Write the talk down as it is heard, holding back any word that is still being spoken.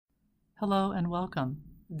Hello and welcome.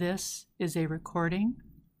 This is a recording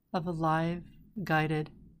of a live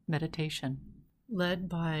guided meditation led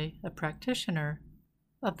by a practitioner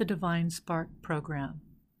of the Divine Spark program,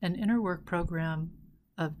 an inner work program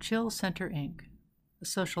of Chill Center Inc., a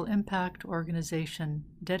social impact organization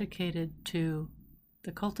dedicated to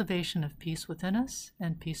the cultivation of peace within us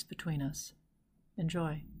and peace between us.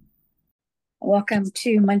 Enjoy. Welcome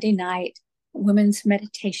to Monday Night Women's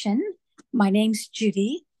Meditation. My name's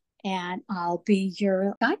Judy, and I'll be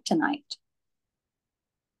your guide tonight.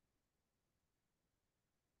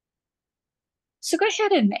 So go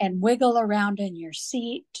ahead and wiggle around in your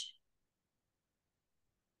seat,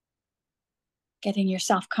 getting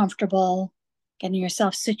yourself comfortable, getting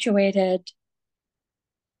yourself situated,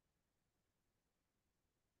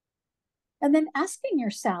 and then asking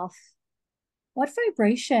yourself, what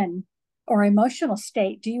vibration or emotional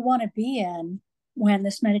state do you want to be in when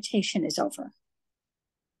this meditation is over?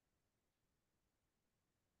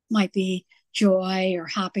 Might be joy or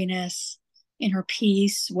happiness, inner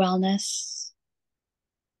peace, wellness.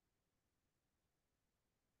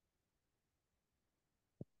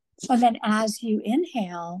 And then as you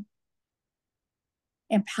inhale,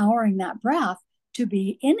 empowering that breath to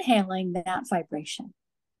be inhaling that vibration.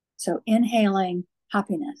 So inhaling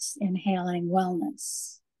happiness, inhaling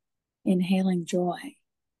wellness, inhaling joy.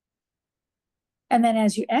 And then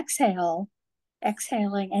as you exhale,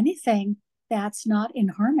 exhaling anything that's not in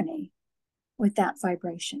harmony with that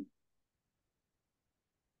vibration.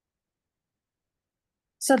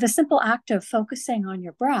 So the simple act of focusing on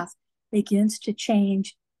your breath begins to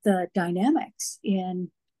change the dynamics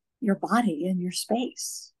in your body, in your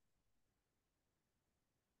space.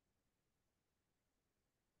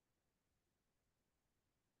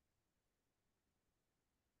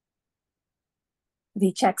 With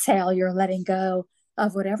each exhale, you're letting go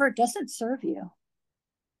of whatever doesn't serve you.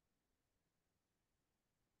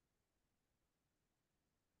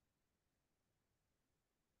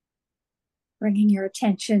 Bringing your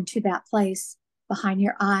attention to that place behind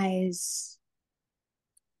your eyes,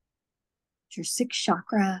 your sixth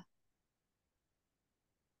chakra.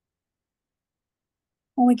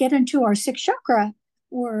 When we get into our sixth chakra,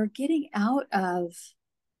 we're getting out of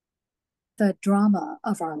the drama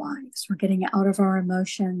of our lives. We're getting out of our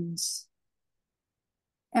emotions.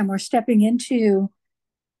 And we're stepping into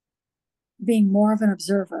being more of an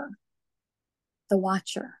observer, the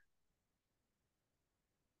watcher.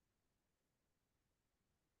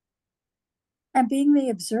 And being the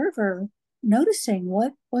observer, noticing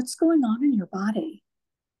what's going on in your body.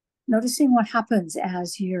 Noticing what happens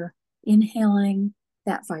as you're inhaling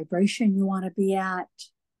that vibration you want to be at.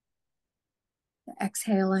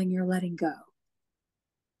 Exhaling, you're letting go.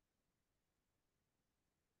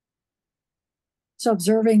 So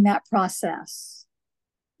observing that process,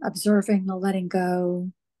 observing the letting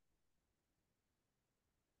go.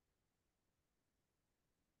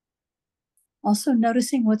 Also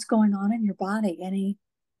noticing what's going on in your body, any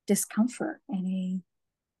discomfort, any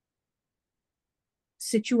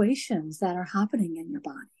situations that are happening in your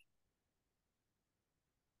body.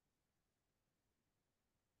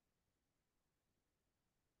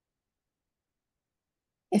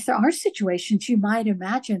 If there are situations, you might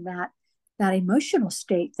imagine that emotional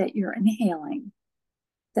state that you're inhaling,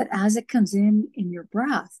 that as it comes in your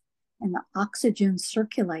breath and the oxygen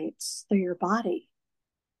circulates through your body,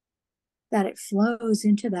 that it flows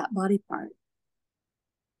into that body part,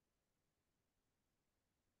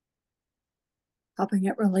 helping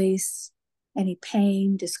it release any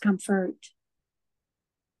pain, discomfort.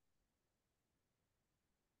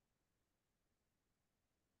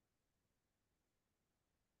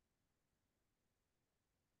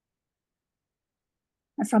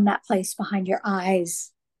 And from that place behind your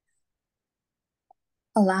eyes,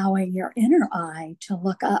 allowing your inner eye to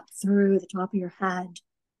look up through the top of your head,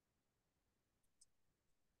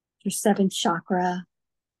 your seventh chakra.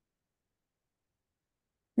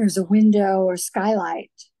 There's a window or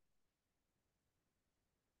skylight.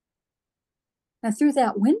 And through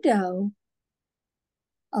that window,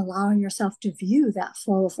 allowing yourself to view that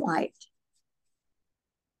flow of light.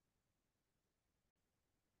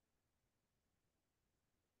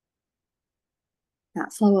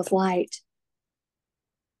 That flow of light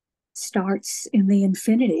starts in the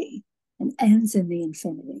infinity and ends in the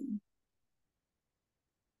infinity.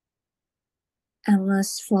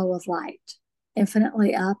 Endless flow of light,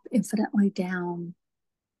 infinitely up, infinitely down.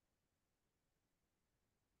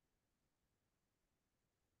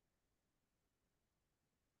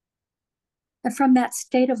 And from that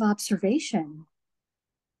state of observation,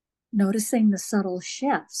 noticing the subtle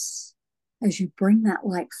shifts as you bring that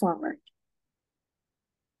light forward.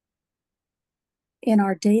 in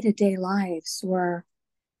our day-to-day lives, we're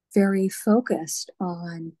very focused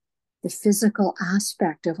on the physical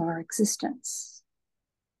aspect of our existence.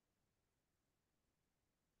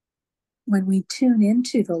 When we tune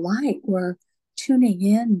into the light, we're tuning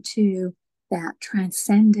into that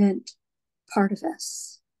transcendent part of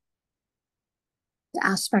us, the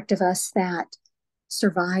aspect of us that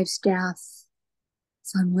survives death,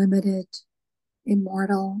 is unlimited,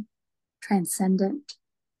 immortal, transcendent.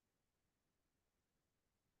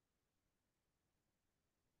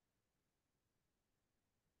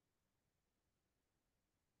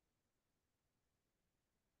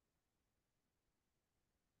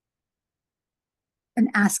 And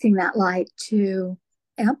asking that light to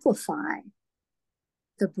amplify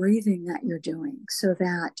the breathing that you're doing so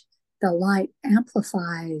that the light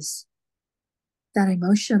amplifies that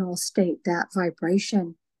emotional state, that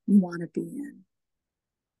vibration you want to be in.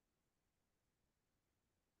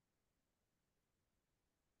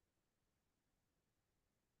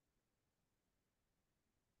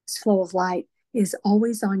 This flow of light is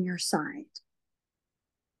always on your side.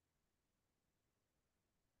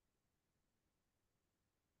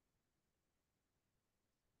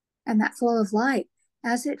 And that flow of light,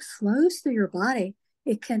 as it flows through your body,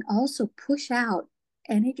 it can also push out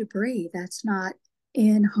any debris that's not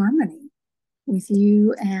in harmony with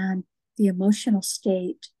you and the emotional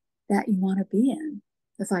state that you want to be in,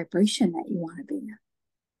 the vibration that you want to be in.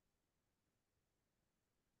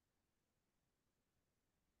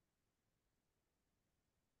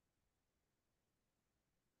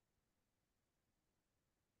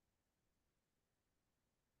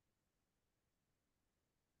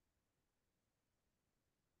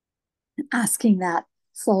 Asking that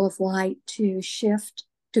flow of light to shift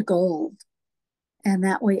to gold. And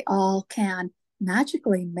that we all can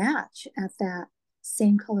magically match at that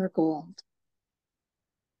same color gold.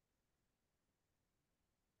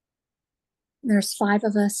 There's 5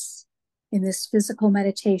 of us in this physical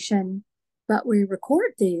meditation, but we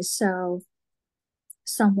record these so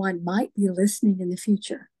someone might be listening in the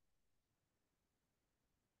future.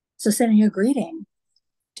 So sending a greeting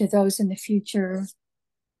to those in the future,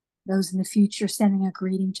 sending a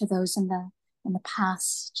greeting to those in the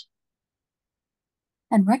past,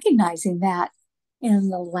 and recognizing that in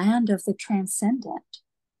the land of the transcendent,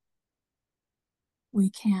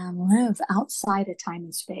 we can live outside of time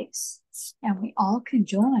and space, and we all can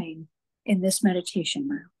join in this meditation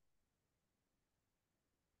room.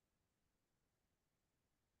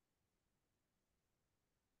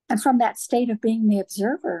 And from that state of being the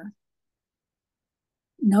observer,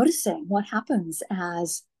 noticing what happens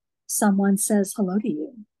as someone says hello to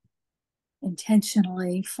you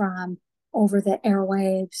intentionally from over the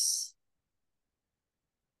airwaves.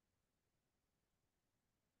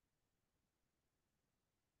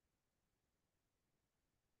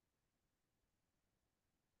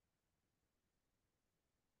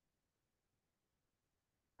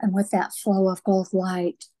 And with that flow of gold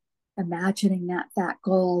light, imagining that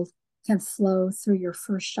gold can flow through your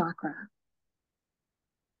first chakra,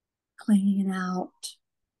 cleaning it out,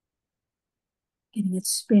 getting it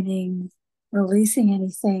spinning, releasing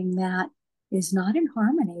anything that is not in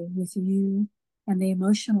harmony with you and the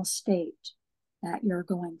emotional state that you're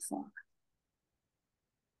going for.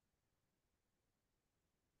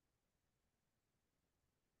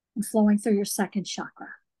 And flowing through your second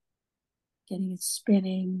chakra, getting it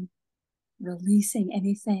spinning, releasing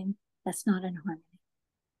anything that's not in harmony.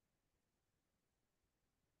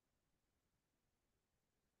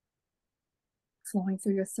 Flowing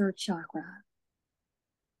through your third chakra.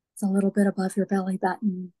 It's a little bit above your belly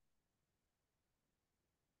button.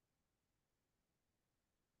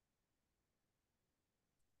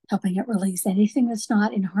 Helping it release anything that's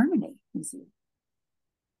not in harmony with you.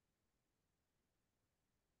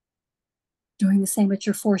 Doing the same with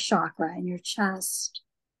your fourth chakra in your chest.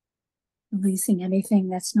 Releasing anything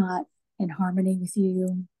that's not in harmony with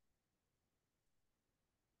you,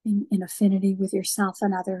 in affinity with yourself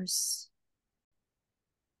and others.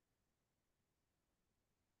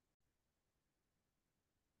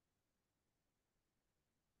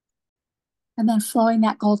 And then flowing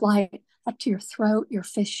that gold light up to your throat, your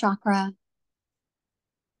fifth chakra,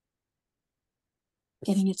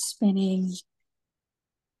 getting it spinning,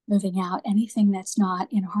 moving out anything that's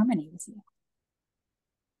not in harmony with you.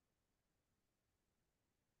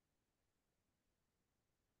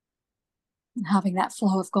 And having that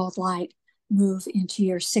flow of gold light move into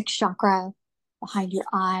your sixth chakra, behind your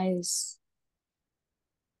eyes,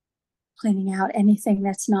 cleaning out anything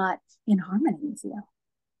that's not in harmony with you.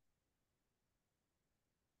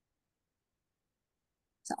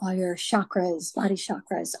 So all your chakras, body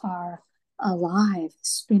chakras, are alive,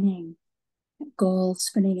 spinning, goal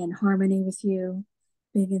spinning in harmony with you,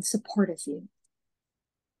 being in support of you.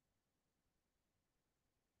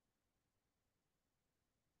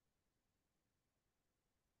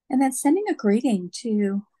 And then sending a greeting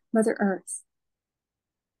to Mother Earth,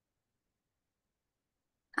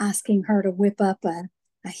 asking her to whip up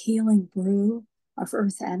a healing brew of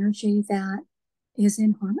earth energy that is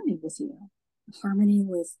in harmony with you, harmony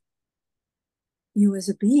with you as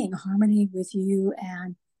a being, harmony with you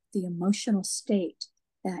and the emotional state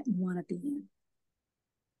that you want to be in.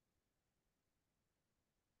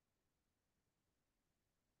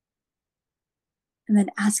 And then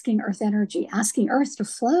asking earth energy, asking earth to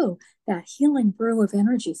flow that healing brew of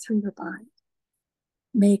energy through your body.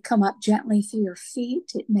 It may come up gently through your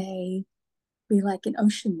feet. It may be like an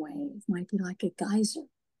ocean wave, it might be like a geyser, it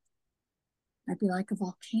might be like a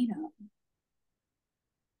volcano,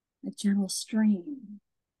 a gentle stream.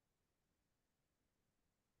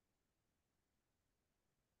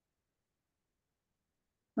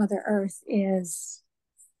 Mother Earth is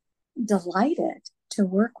delighted to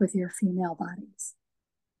work with your female bodies.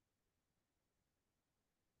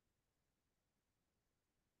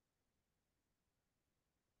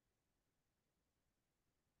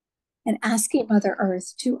 And asking Mother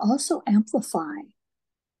Earth to also amplify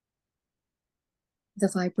the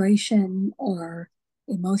vibration or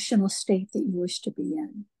emotional state that you wish to be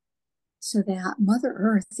in, so that Mother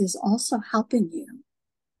Earth is also helping you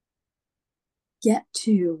get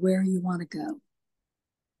to where you want to go.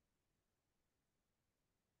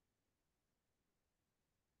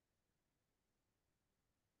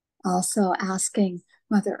 Also asking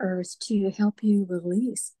Mother Earth to help you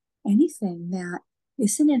release anything that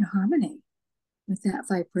isn't in harmony with that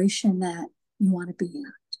vibration that you want to be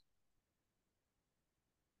in.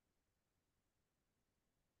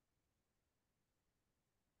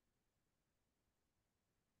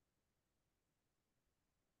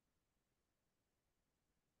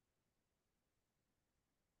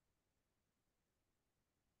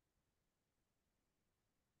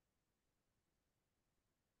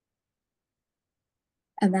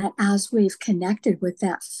 And that as we've connected with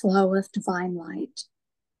that flow of divine light,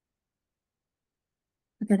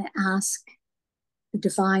 we're going to ask the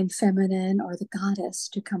divine feminine or the goddess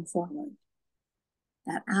to come forward.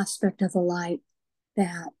 That aspect of the light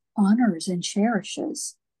that honors and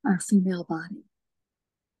cherishes our female body.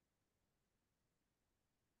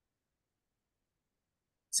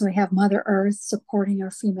 So we have Mother Earth supporting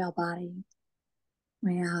our female body.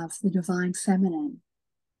 We have the divine feminine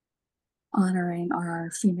honoring our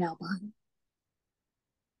female body.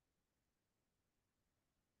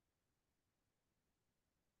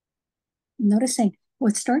 Noticing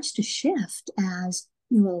what starts to shift as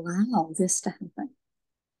you allow this to happen.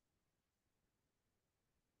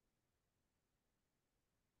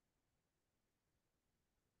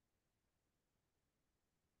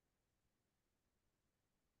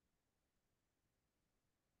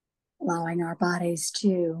 Allowing our bodies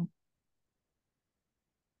to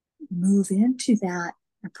move into that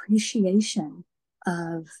appreciation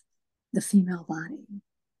of the female body,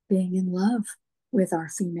 being in love with our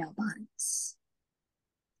female bodies.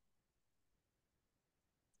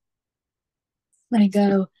 Letting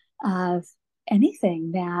go of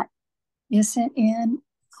anything that isn't in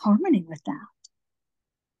harmony with that.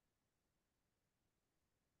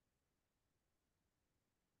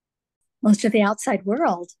 Most of the outside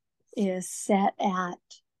world is set at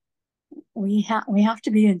we have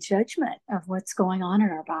to be in judgment of what's going on in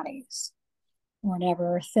our bodies. We're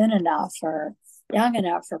never thin enough or young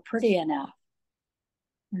enough or pretty enough.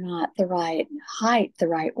 We're not the right height, the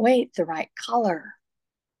right weight, the right color.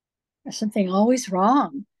 There's something always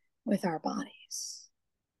wrong with our bodies.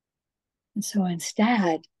 And so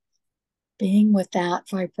instead, being with that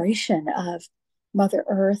vibration of Mother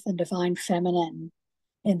Earth and Divine Feminine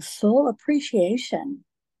in full appreciation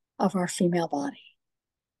of our female body.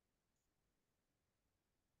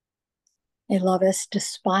 They love us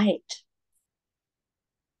despite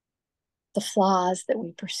the flaws that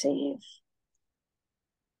we perceive.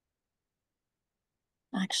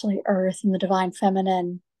 Actually, Earth and the Divine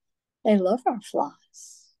Feminine, they love our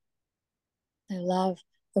flaws. They love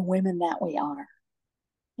the women that we are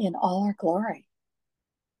in all our glory.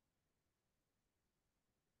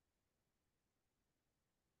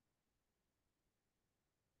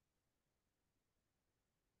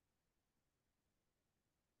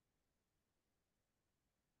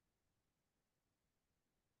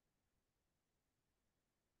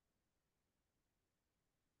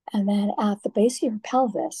 And then at the base of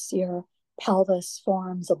your pelvis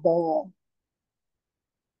forms a bowl.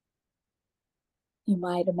 You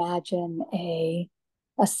might imagine a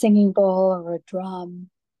singing bowl or a drum.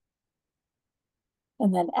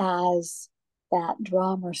 And then as that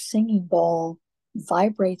drum or singing bowl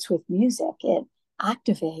vibrates with music, it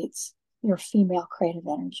activates your female creative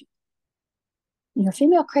energy. Your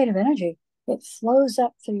female creative energy, it flows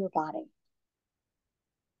up through your body.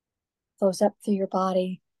 Flows up through your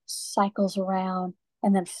body, cycles around,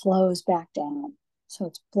 and then flows back down. So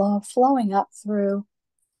it's flowing up through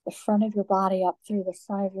the front of your body, up through the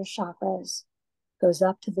front of your chakras, goes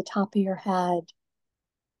up to the top of your head,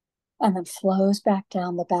 and then flows back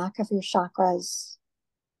down the back of your chakras,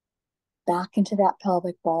 back into that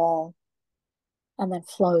pelvic bowl, and then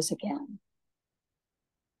flows again.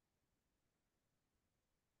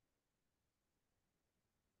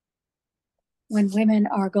 When women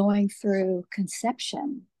are going through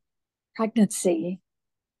conception, pregnancy,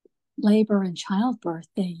 labor, and childbirth,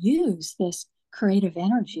 they use this creative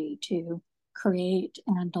energy to create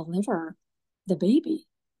and deliver the baby,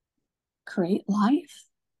 create life.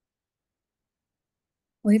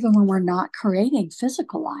 Well, even when we're not creating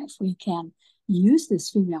physical life, we can use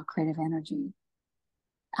this female creative energy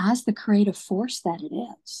as the creative force that it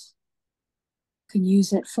is. We can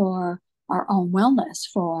use it for our own wellness,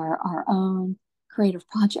 for our own creative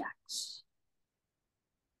projects.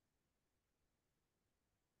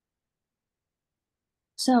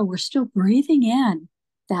 So we're still breathing in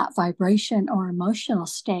that vibration or emotional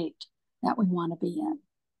state that we want to be in.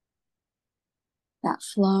 That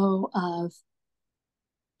flow of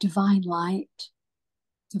divine light,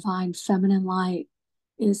 divine feminine light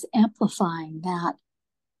is amplifying that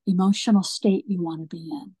emotional state you want to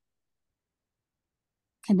be in.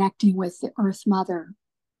 Connecting with the Earth Mother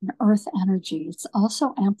and Earth energy, it's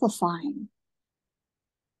also amplifying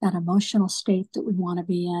that emotional state that we want to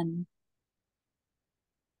be in.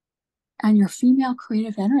 And your female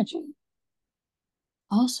creative energy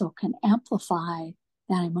also can amplify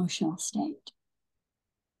that emotional state.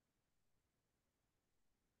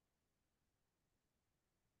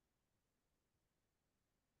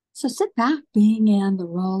 So sit back, being in the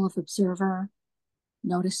role of observer,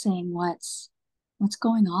 noticing what's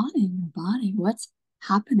going on in your body, what's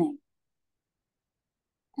happening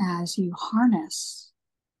as you harness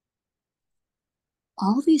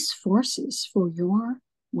all these forces for your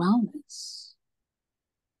wellness.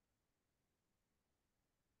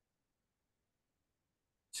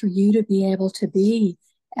 For you to be able to be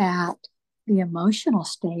at the emotional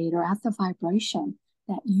state or at the vibration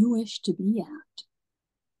that you wish to be at.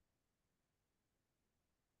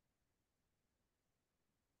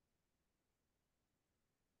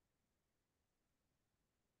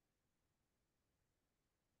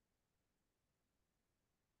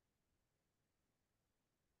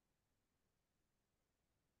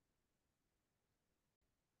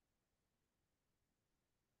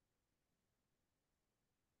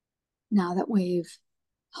 Now that we've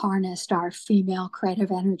harnessed our female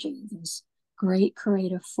creative energy, this great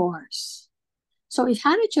creative force. So we've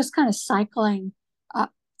had it just kind of cycling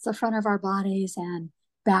up the front of our bodies and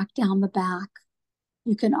back down the back.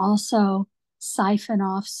 You can also siphon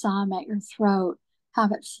off some at your throat,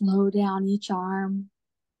 have it flow down each arm.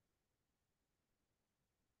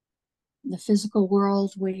 In the physical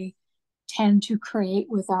world, we tend to create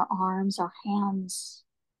with our arms, our hands.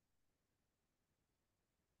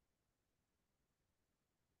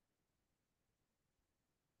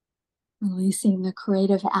 Releasing the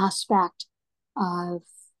creative aspect of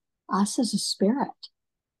us as a spirit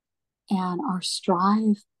and our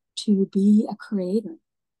strive to be a creator.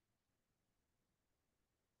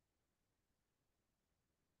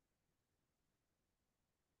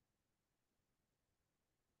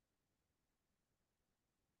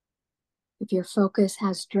 If your focus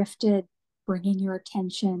has drifted, bringing your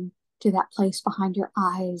attention to that place behind your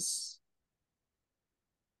eyes.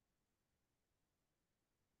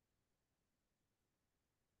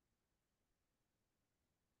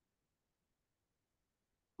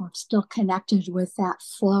 We're still connected with that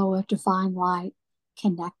flow of divine light,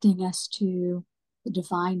 connecting us to the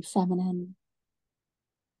divine feminine.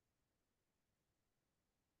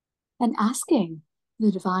 And asking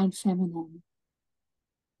the divine feminine,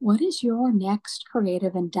 what is your next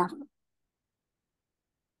creative endeavor?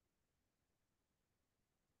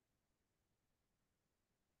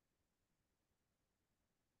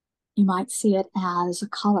 You might see it as a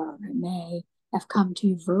color. It may have come to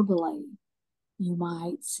you verbally. You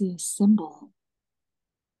might see a symbol.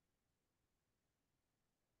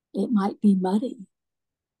 It might be muddy.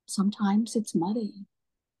 Sometimes it's muddy.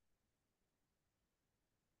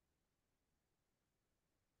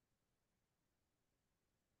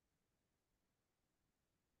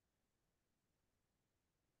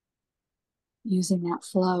 using that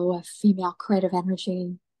flow of female creative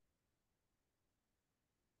energy,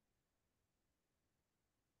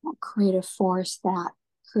 that creative force that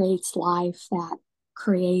creates life, that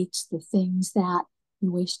creates the things that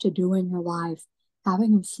you wish to do in your life,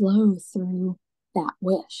 having them flow through that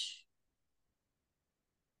wish.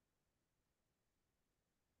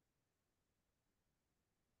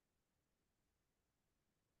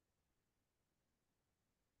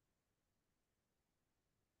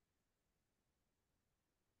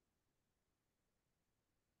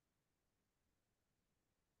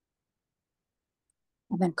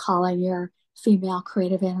 And then calling your female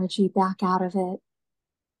creative energy back out of it.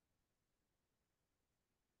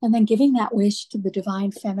 And then giving that wish to the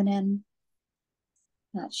divine feminine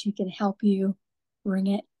that she can help you bring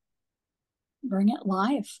it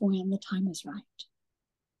live when the time is right.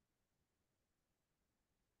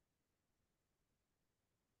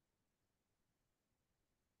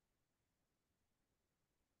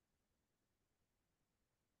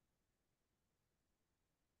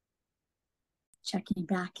 Checking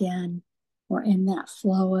back in, we're in that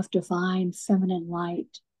flow of divine feminine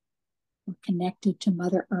light. We're connected to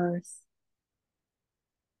Mother Earth,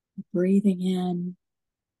 breathing in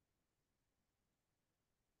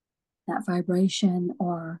that vibration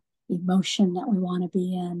or emotion that we want to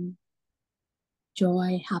be in,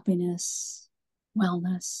 joy, happiness,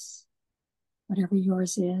 wellness, whatever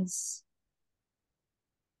yours is.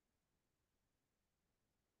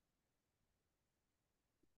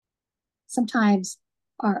 Sometimes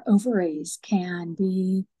our ovaries can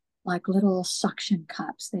be like little suction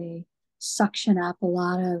cups. They suction up a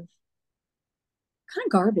lot of kind of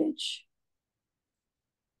garbage.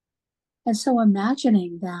 And so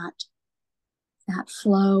imagining that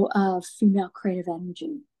flow of female creative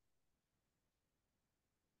energy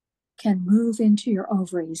can move into your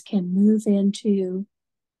ovaries, can move into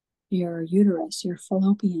your uterus, your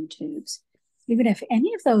fallopian tubes. Even if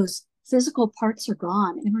any of those physical parts are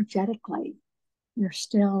gone energetically, you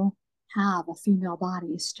still have a female body,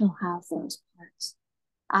 you still have those parts.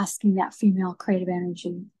 Asking that female creative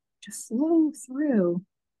energy to flow through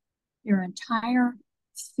your entire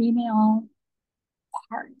female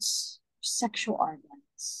parts, sexual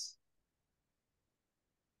organs.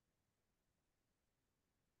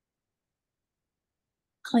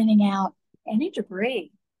 Cleaning out any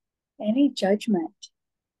debris, any judgment.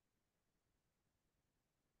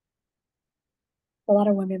 A lot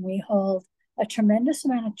of women, we hold a tremendous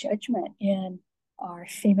amount of judgment in our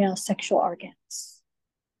female sexual organs.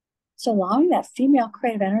 So allowing that female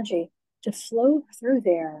creative energy to flow through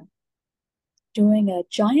there, doing a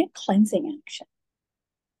giant cleansing action.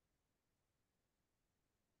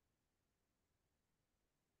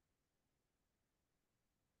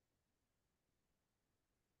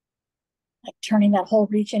 Like turning that whole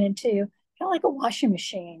region into kind of like a washing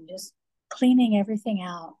machine, just cleaning everything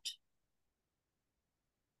out.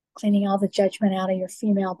 Cleaning all the judgment out of your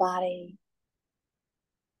female body.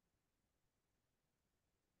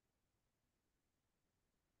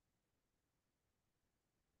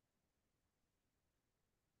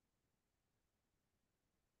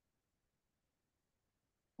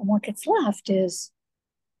 And what gets left is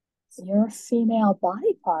your female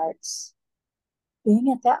body parts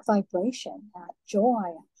being at that vibration, that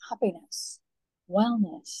joy, happiness,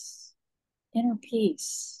 wellness, inner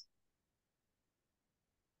peace.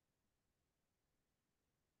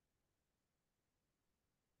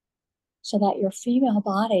 So that your female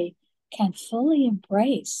body can fully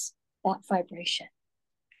embrace that vibration.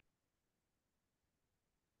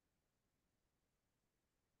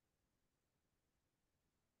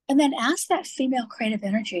 And then ask that female creative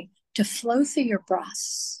energy to flow through your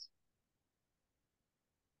breasts,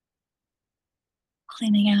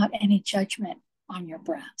 cleaning out any judgment on your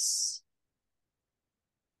breasts.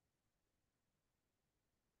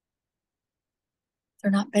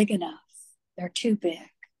 They're not big enough. They're too big.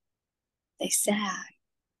 They sag.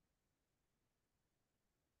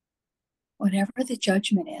 Whatever the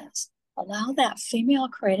judgment is, allow that female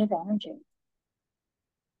creative energy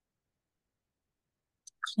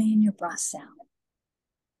to clean your breasts out.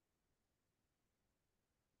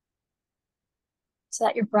 So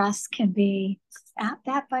that your breasts can be at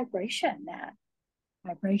that vibration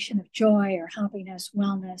of joy or happiness,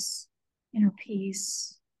 wellness, inner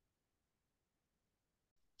peace.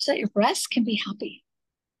 So that your breasts can be happy.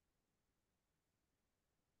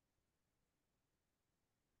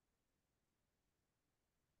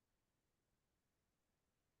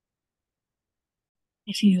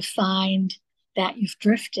 If you find that you've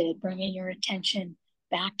drifted, bringing your attention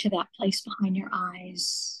back to that place behind your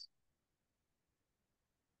eyes,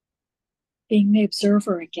 being the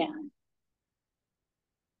observer again,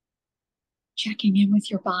 checking in with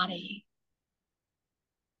your body,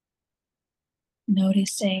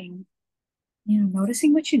 noticing,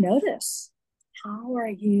 noticing what you notice. How are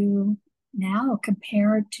you now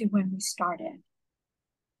compared to when we started?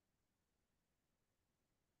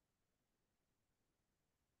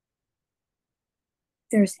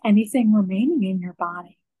 If there's anything remaining in your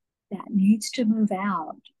body that needs to move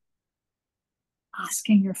out,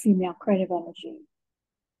 asking your female creative energy,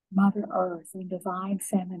 Mother Earth, and Divine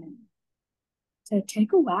Feminine to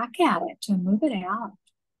take a whack at it, to move it out.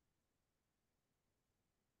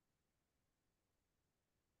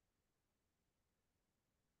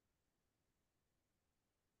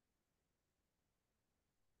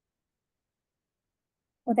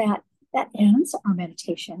 Well, that ends our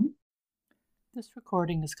meditation. This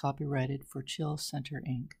recording is copyrighted for Chill Center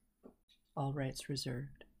Inc. All rights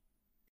reserved.